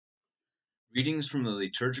Readings from the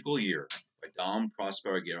Liturgical Year by Dom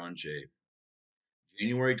Prosper Guéranger.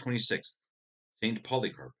 January 26th, Saint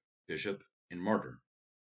Polycarp, Bishop and Martyr.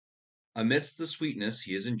 Amidst the sweetness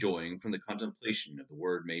he is enjoying from the contemplation of the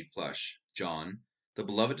Word made flesh, John, the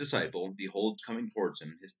beloved disciple, beholds coming towards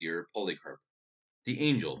him his dear Polycarp, the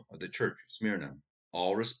angel of the church of Smyrna,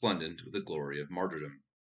 all resplendent with the glory of martyrdom.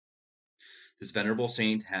 This venerable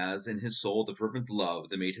saint has in his soul the fervent love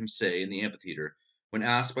that made him say in the amphitheatre, when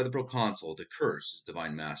asked by the proconsul to curse his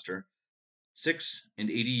divine master, 86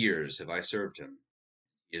 years have I served him.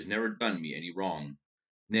 He has never done me any wrong.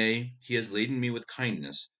 Nay, he has laden me with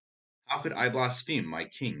kindness. How could I blaspheme my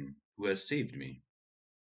king, who has saved me?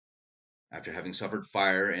 After having suffered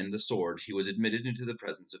fire and the sword, he was admitted into the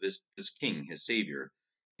presence of this king, his savior,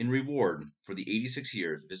 in reward for the 86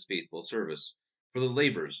 years of his faithful service, for the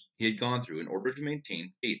labors he had gone through in order to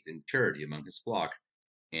maintain faith and charity among his flock,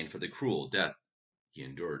 and for the cruel death he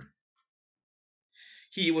endured.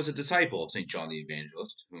 He was a disciple of St. John the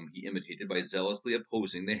Evangelist, whom he imitated by zealously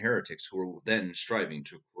opposing the heretics who were then striving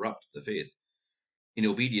to corrupt the faith. In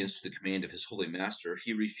obedience to the command of his holy master,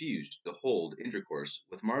 he refused to hold intercourse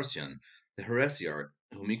with Marcion, the heresiarch,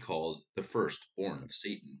 whom he called the first-born of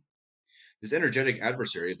Satan. This energetic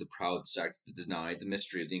adversary of the proud sect that denied the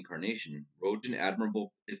mystery of the Incarnation wrote an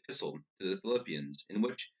admirable epistle to the Philippians, in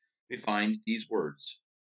which we find these words: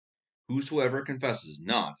 "Whosoever confesses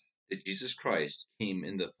not that Jesus Christ came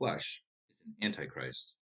in the flesh is an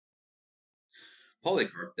antichrist."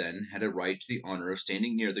 Polycarp, then, had a right to the honor of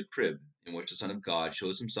standing near the crib in which the Son of God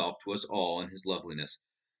shows himself to us all in his loveliness,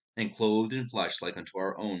 and clothed in flesh like unto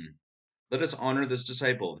our own. Let us honor this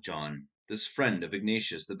disciple of John, this friend of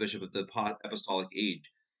Ignatius, the bishop of the apostolic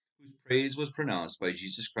age, whose praise was pronounced by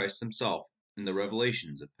Jesus Christ himself in the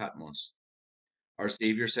revelations of Patmos. Our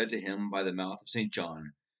Savior said to him by the mouth of St.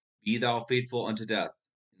 John, "Be thou faithful unto death,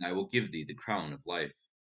 and I will give thee the crown of life."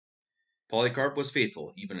 Polycarp was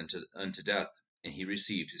faithful even unto death, and he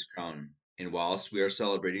received his crown. And whilst we are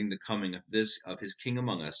celebrating the coming of his King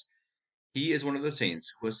among us, he is one of the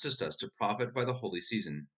saints who assist us to profit by the holy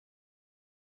season,